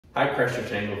Hi, Christ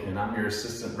Church Anglican. I'm your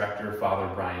Assistant Rector, Father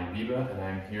Brian Biba, and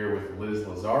I'm here with Liz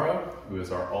Lazaro, who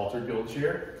is our Altar Guild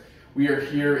Chair. We are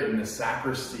here in the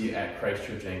sacristy at Christ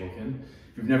Church Anglican.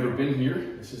 If you've never been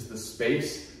here, this is the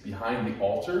space behind the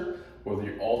altar where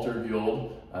the Altar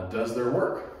Guild does their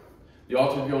work. The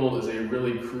Altar Guild is a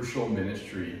really crucial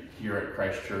ministry here at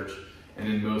Christ Church and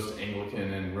in most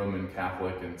Anglican and Roman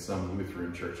Catholic and some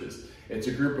Lutheran churches. It's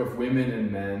a group of women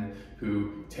and men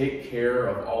who take care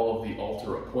of all of the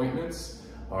altar appointments,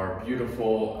 our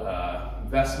beautiful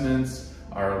vestments,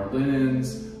 our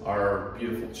linens, our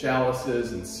beautiful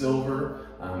chalices and silver,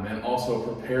 and also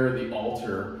prepare the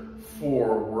altar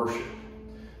for worship.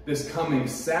 This coming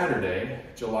Saturday,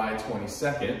 July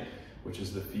 22nd, which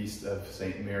is the feast of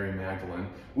St. Mary Magdalene,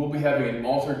 we'll be having an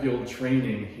Altar Guild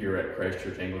training here at Christ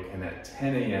Church Anglican at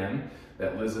 10 a.m.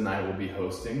 that Liz and I will be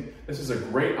hosting. This is a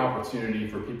great opportunity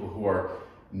for people who are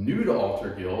new to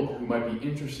Altar Guild, who might be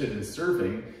interested in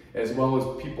serving, as well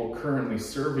as people currently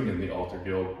serving in the Altar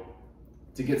Guild,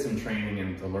 to get some training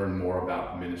and to learn more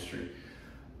about the ministry.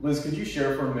 Liz, could you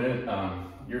share for a minute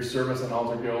your service in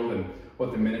Altar Guild and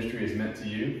what the ministry has meant to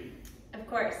you? Of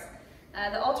course.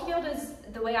 The Altar Guild is,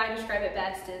 the way I describe it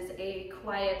best, is a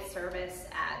quiet service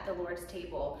at the Lord's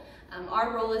table.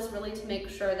 Our role is really to make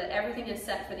sure that everything is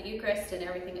set for the Eucharist and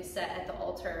everything is set at the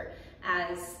altar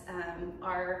as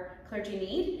our clergy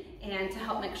need, and to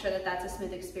help make sure that that's a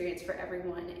smooth experience for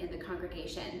everyone in the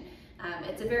congregation.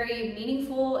 It's a very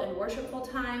meaningful and worshipful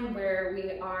time where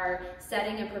we are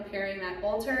setting and preparing that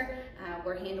altar.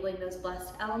 We're handling those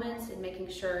blessed elements and making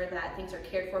sure that things are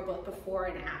cared for both before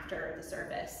and after the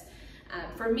service.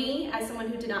 For me, as someone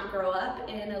who did not grow up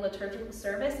in a liturgical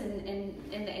service in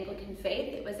the Anglican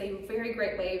faith, it was a very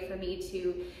great way for me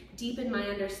to deepen my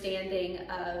understanding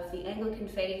of the Anglican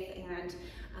faith and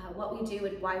what we do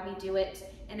and why we do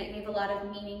it. And it gave a lot of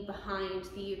meaning behind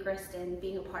the Eucharist and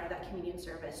being a part of that communion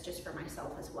service just for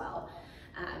myself as well.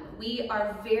 We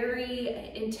are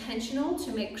very intentional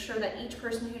to make sure that each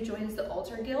person who joins the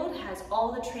Altar Guild has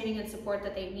all the training and support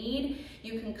that they need.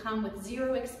 You can come with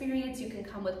zero experience, you can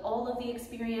come with all of the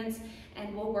experience,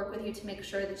 and we'll work with you to make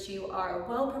sure that you are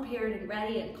well prepared and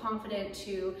ready and confident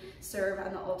to serve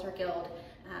on the Altar Guild.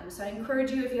 So I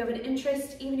encourage you, if you have an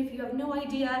interest, even if you have no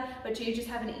idea, but you just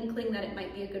have an inkling that it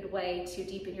might be a good way to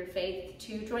deepen your faith,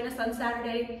 to join us on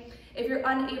Saturday. If you're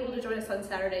unable to join us on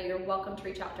Saturday, you're welcome to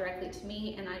reach out directly to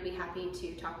me, and I'd be happy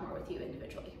to talk more with you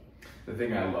individually. The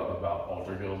thing I love about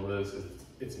Altar Guild is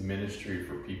it's ministry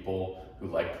for people who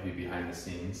like to be behind the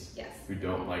scenes, yes, who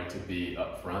don't like to be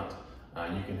up front.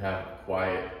 You can have a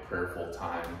quiet, prayerful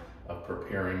time of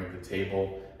preparing the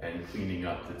table and cleaning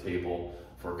up the table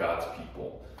for God's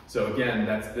people. So again,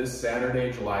 that's this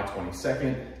Saturday, July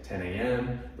 22nd, 10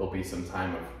 a.m. There'll be some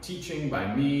time of teaching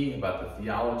by me about the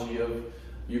theology of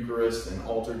Eucharist and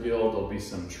Altar Guild. There'll be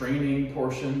some training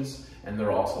portions, and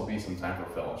there'll also be some time for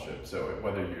fellowship. So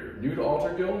whether you're new to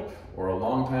Altar Guild or a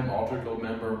longtime Altar Guild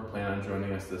member, plan on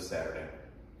joining us this Saturday.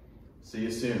 See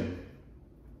you soon.